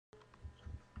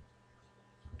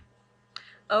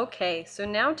Okay, so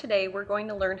now today we're going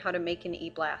to learn how to make an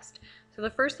eBlast. So the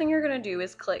first thing you're going to do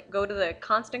is go to the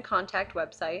Constant Contact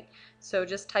website. So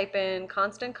just type in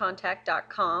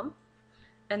constantcontact.com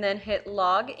and then hit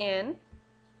log in.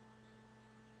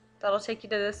 That'll take you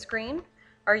to this screen.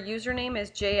 Our username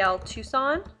is JL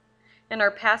Tucson and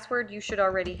our password you should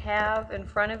already have in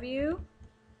front of you.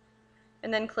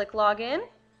 And then click login.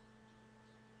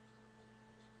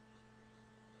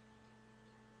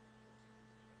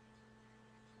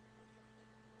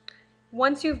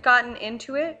 Once you've gotten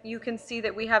into it, you can see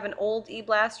that we have an old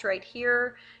eBlast right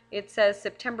here. It says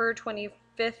September 25th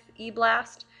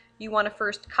eBlast. You want to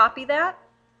first copy that,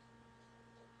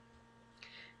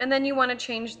 and then you want to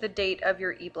change the date of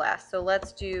your eBlast. So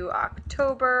let's do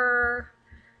October.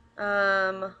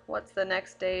 What's the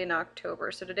next day in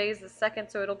October? So today's the 2nd,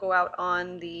 so it'll go out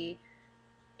on the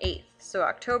 8th. So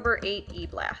October 8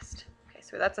 eBlast. Okay,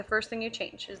 so that's the first thing you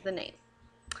change, is the name.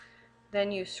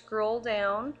 Then you scroll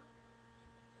down.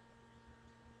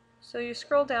 So you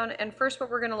scroll down, and first what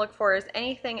we're going to look for is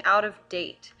anything out of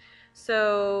date.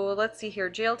 So let's see here,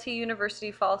 JLT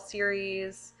University Fall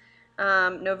Series,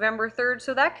 November 3rd,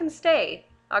 so that can stay.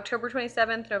 October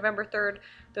 27th, November 3rd,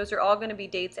 those are all going to be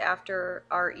dates after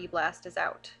our eBlast is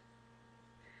out.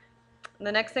 And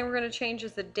the next thing we're going to change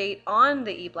is the date on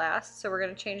the eBlast, so we're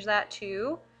going to change that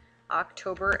to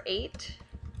October 8,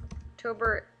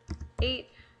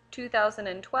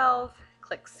 2012,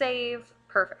 click Save,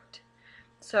 perfect.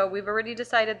 So we've already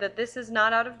decided that this is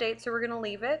not out of date, so we're going to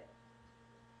leave it.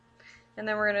 And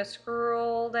then we're going to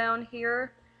scroll down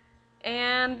here.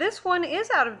 And this one is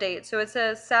out of date. So it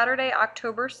says Saturday,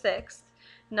 October 6th,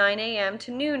 9 a.m. to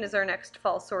noon is our next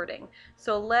fall sorting.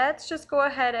 So let's just go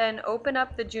ahead and open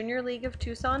up the Junior League of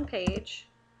Tucson page.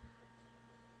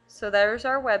 So there's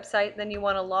our website. Then you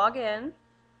want to log in.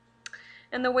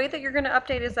 And the way that you're going to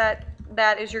update is that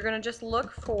you're going to just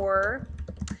look for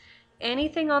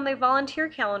anything on the volunteer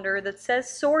calendar that says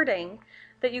sorting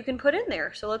that you can put in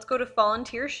there. So let's go to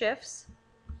volunteer shifts.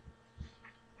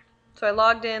 So I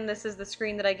logged in, this is the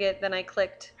screen that I get, then I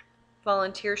clicked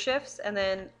volunteer shifts, and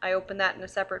then I open that in a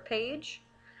separate page.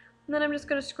 And then I'm just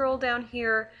going to scroll down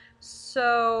here.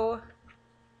 So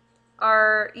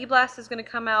our eBlast is going to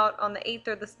come out on the 8th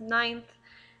or the 9th,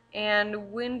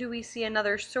 and when do we see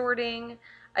another sorting?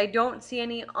 I don't see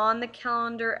any on the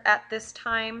calendar at this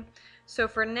time. So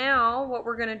for now, what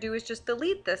we're going to do is just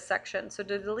delete this section. So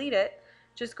to delete it,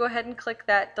 just go ahead and click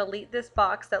that delete this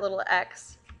box, that little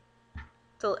X.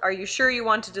 So are you sure you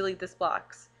want to delete this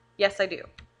box? Yes, I do.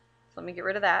 So let me get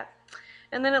rid of that.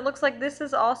 And then it looks like this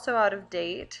is also out of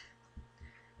date.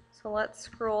 So let's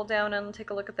scroll down and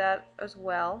take a look at that as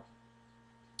well.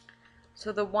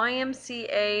 So the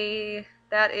YMCA,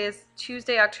 that is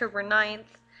Tuesday, October 9th.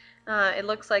 It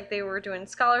looks like they were doing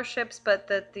scholarships, but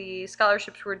that the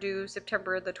scholarships were due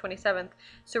September the 27th.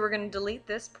 So we're going to delete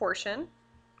this portion.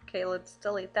 Okay, let's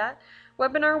delete that.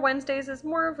 Webinar Wednesdays is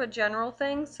more of a general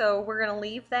thing, so we're going to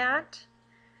leave that.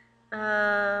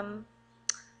 The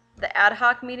ad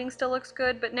hoc meeting still looks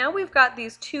good, but now we've got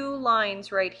these two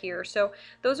lines right here. So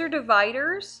those are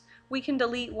dividers. We can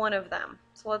delete one of them.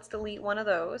 So let's delete one of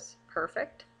those.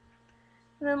 Perfect.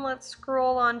 And then let's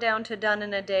scroll on down to done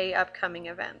in a day upcoming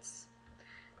events.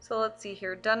 So let's see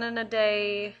here, done in a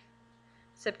day,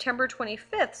 September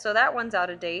 25th, so that one's out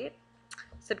of date.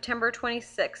 September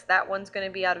 26th, that one's going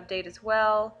to be out of date as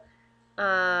well.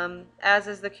 As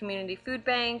is the Community Food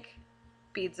Bank,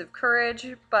 Beads of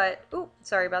Courage, but,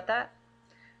 sorry about that.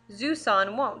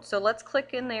 Tucson won't, so let's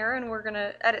click in there and we're going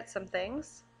to edit some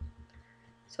things.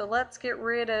 So let's get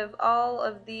rid of all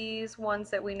of these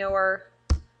ones that we know are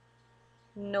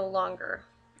no longer.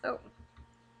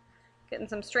 Getting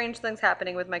some strange things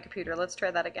happening with my computer. Let's try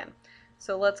that again.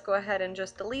 So let's go ahead and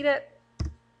just delete it.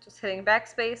 Just hitting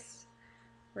backspace.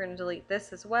 We're going to delete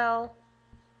this as well,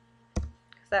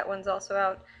 because that one's also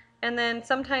out. And then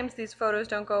sometimes these photos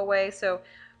don't go away, so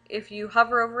if you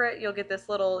hover over it, you'll get this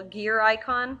little gear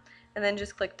icon, and then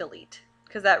just click delete,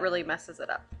 because that really messes it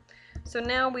up. So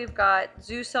now we've got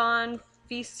Tucson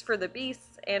Feasts for the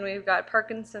Beasts, and we've got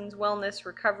Parkinson's Wellness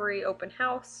Recovery Open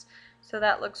House. So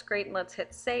that looks great, and let's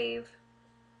hit save.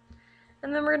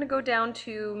 And then we're going to go down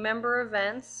to member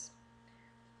events.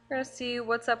 We're going to see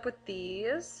what's up with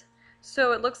these.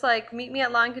 So it looks like Meet Me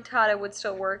at La Encantada would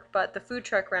still work, but the food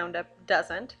truck roundup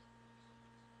doesn't,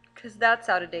 because that's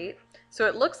out of date. So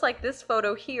it looks like this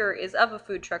photo here is of a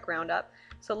food truck roundup.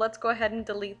 So let's go ahead and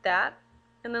delete that.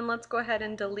 And then let's go ahead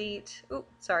and delete,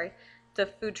 the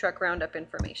food truck roundup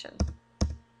information.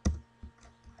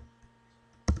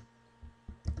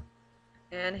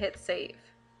 And hit save.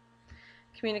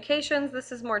 Communications,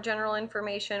 this is more general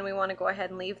information. We want to go ahead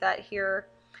and leave that here.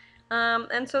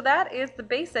 And so that is the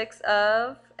basics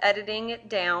of editing it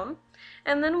down.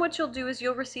 And then what you'll do is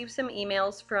you'll receive some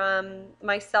emails from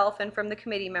myself and from the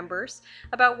committee members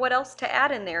about what else to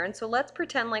add in there. And so let's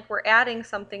pretend like we're adding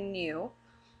something new.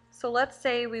 So let's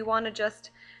say we want to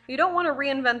just, you don't want to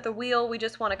reinvent the wheel, we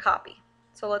just want to copy.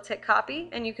 So let's hit copy,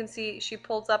 and you can see she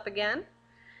pulls up again.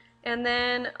 And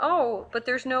then, oh, but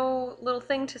there's no little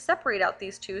thing to separate out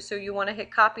these two, so you want to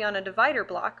hit copy on a divider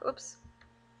block. Oops.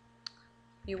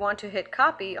 You want to hit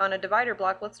copy on a divider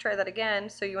block. Let's try that again.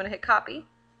 So you want to hit copy,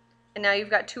 and now you've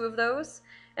got two of those.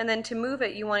 And then to move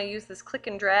it, you want to use this click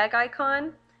and drag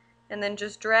icon, and then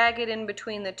just drag it in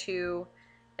between the two.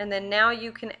 And then now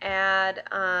you can add,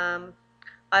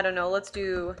 I don't know, let's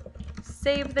do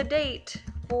save the date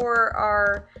for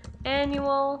our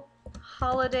annual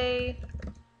holiday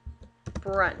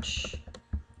brunch.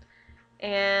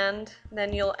 And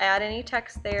then you'll add any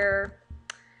text there,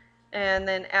 and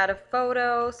then add a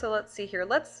photo. So let's see here.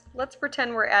 Let's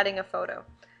pretend we're adding a photo.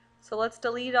 So let's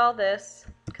delete all this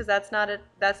because that's not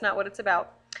what it's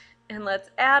about. And let's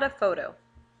add a photo.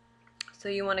 So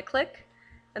you want to click,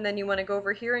 and then you want to go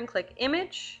over here and click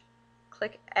image,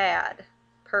 click add.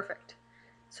 Perfect.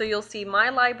 So you'll see my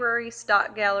library,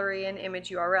 stock gallery, and image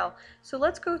URL. So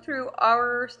let's go through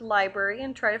our library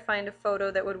and try to find a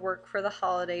photo that would work for the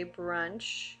holiday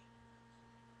brunch.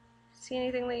 See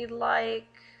anything that you'd like?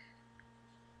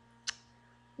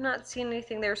 I'm not seeing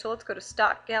anything there, so let's go to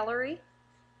stock gallery.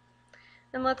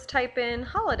 And let's type in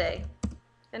holiday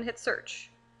and hit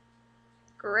search.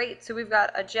 Great, so we've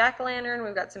got a jack-o'-lantern,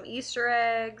 we've got some Easter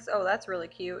eggs. Oh, that's really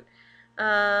cute.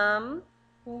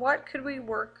 What could we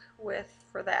work with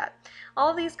for that?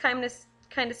 All these kind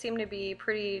of seem to be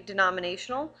pretty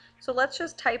denominational, so let's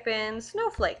just type in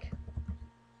snowflake.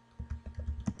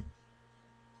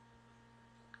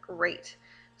 Great.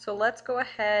 So let's go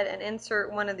ahead and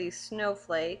insert one of these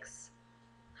snowflakes.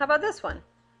 How about this one?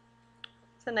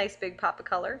 It's a nice big pop of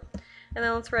color. And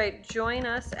then let's write join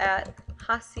us at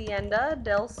Hacienda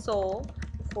del Sol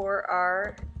for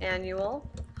our annual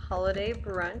holiday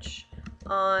brunch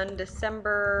on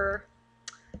December,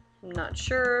 I'm not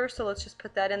sure, so let's just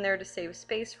put that in there to save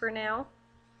space for now.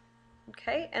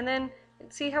 Okay, and then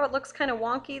see how it looks kind of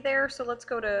wonky there, so let's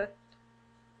go to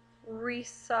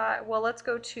resize, well, let's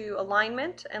go to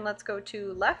alignment, and let's go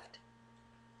to left,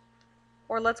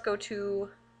 or let's go to,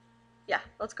 yeah,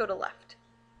 let's go to left.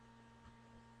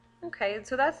 Okay,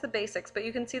 so that's the basics, but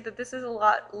you can see that this is a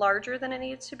lot larger than it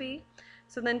needs to be.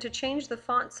 So then to change the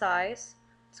font size,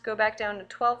 let's go back down to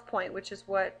 12 point, which is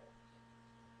what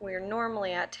we're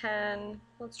normally at. 10,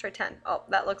 let's try 10. Oh,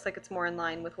 that looks like it's more in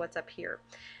line with what's up here.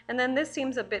 And then this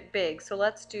seems a bit big, so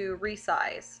let's do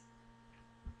resize.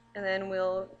 And then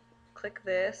we'll click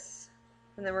this,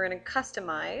 and then we're going to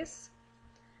customize.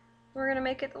 We're going to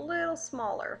make it a little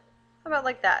smaller. How about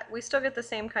like that? We still get the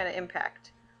same kind of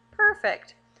impact.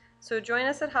 Perfect. So join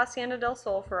us at Hacienda del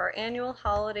Sol for our annual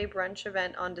holiday brunch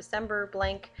event on December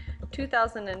blank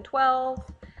 2012.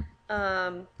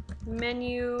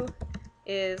 Menu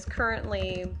is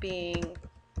currently being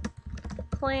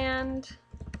planned,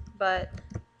 but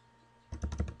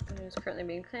it's currently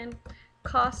being planned.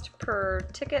 Cost per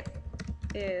ticket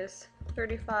is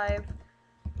 $35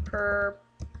 per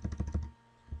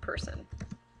person.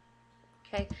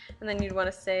 Okay, and then you'd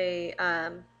want to say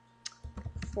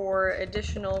for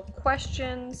additional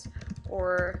questions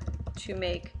or to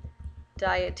make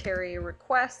dietary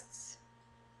requests,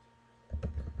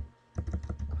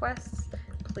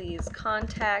 please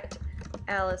contact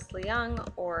Alice Leung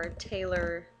or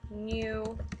Taylor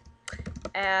New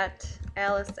at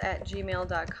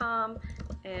alice@gmail.com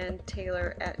and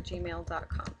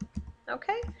taylor@gmail.com.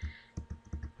 Okay,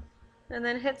 and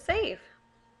then hit save.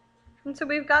 And so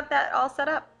we've got that all set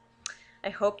up. I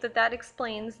hope that that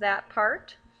explains that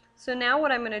part. So now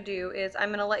what I'm going to do is I'm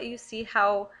going to let you see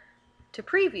how to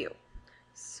preview.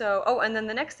 So, oh, and then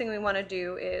the next thing we want to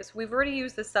do is, we've already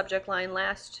used the subject line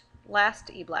last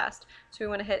eBlast, so we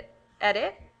want to hit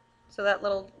edit, so that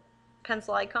little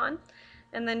pencil icon,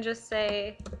 and then just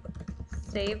say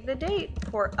save the date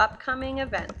for upcoming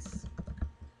events.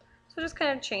 So just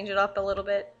kind of change it up a little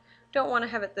bit. Don't want to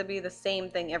have it to be the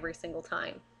same thing every single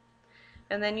time.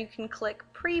 And then you can click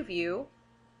preview,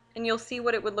 and you'll see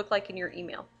what it would look like in your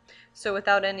email. So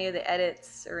without any of the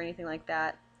edits or anything like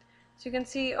that. So you can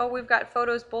see, oh, we've got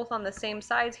photos both on the same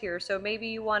size here, so maybe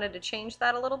you wanted to change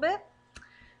that a little bit.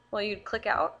 Well, you'd click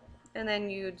out, and then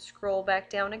you'd scroll back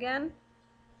down again,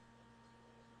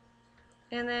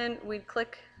 and then we'd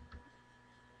click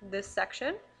this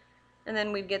section, and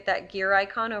then we'd get that gear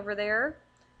icon over there,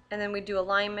 and then we'd do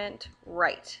alignment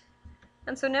right.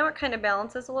 And so now it kind of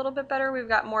balances a little bit better. We've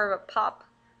got more of a pop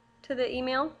to the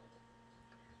email.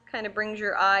 Kind of brings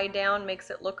your eye down, makes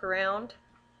it look around.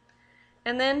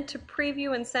 And then to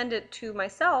preview and send it to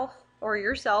myself or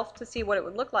yourself to see what it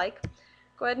would look like,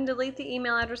 go ahead and delete the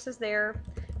email addresses there.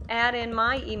 Add in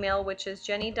my email, which is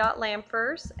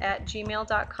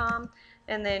jenny.lamfers@gmail.com,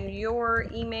 and then your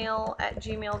email at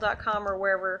gmail.com or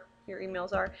wherever your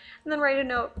emails are. And then write a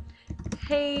note.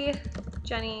 Hey,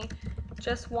 Jenny,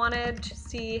 just wanted to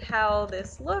see how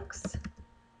this looks.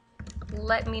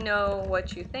 Let me know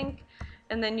what you think.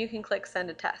 And then you can click send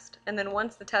a test. And then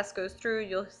once the test goes through,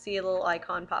 you'll see a little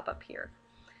icon pop up here.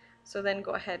 So then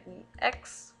go ahead and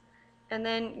X, and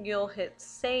then you'll hit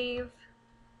save.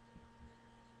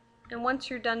 And once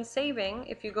you're done saving,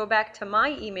 if you go back to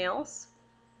my emails,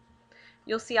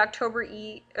 you'll see October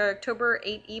 8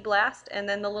 eBlast and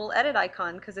then the little edit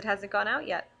icon because it hasn't gone out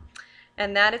yet.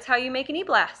 And that is how you make an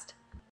eBlast.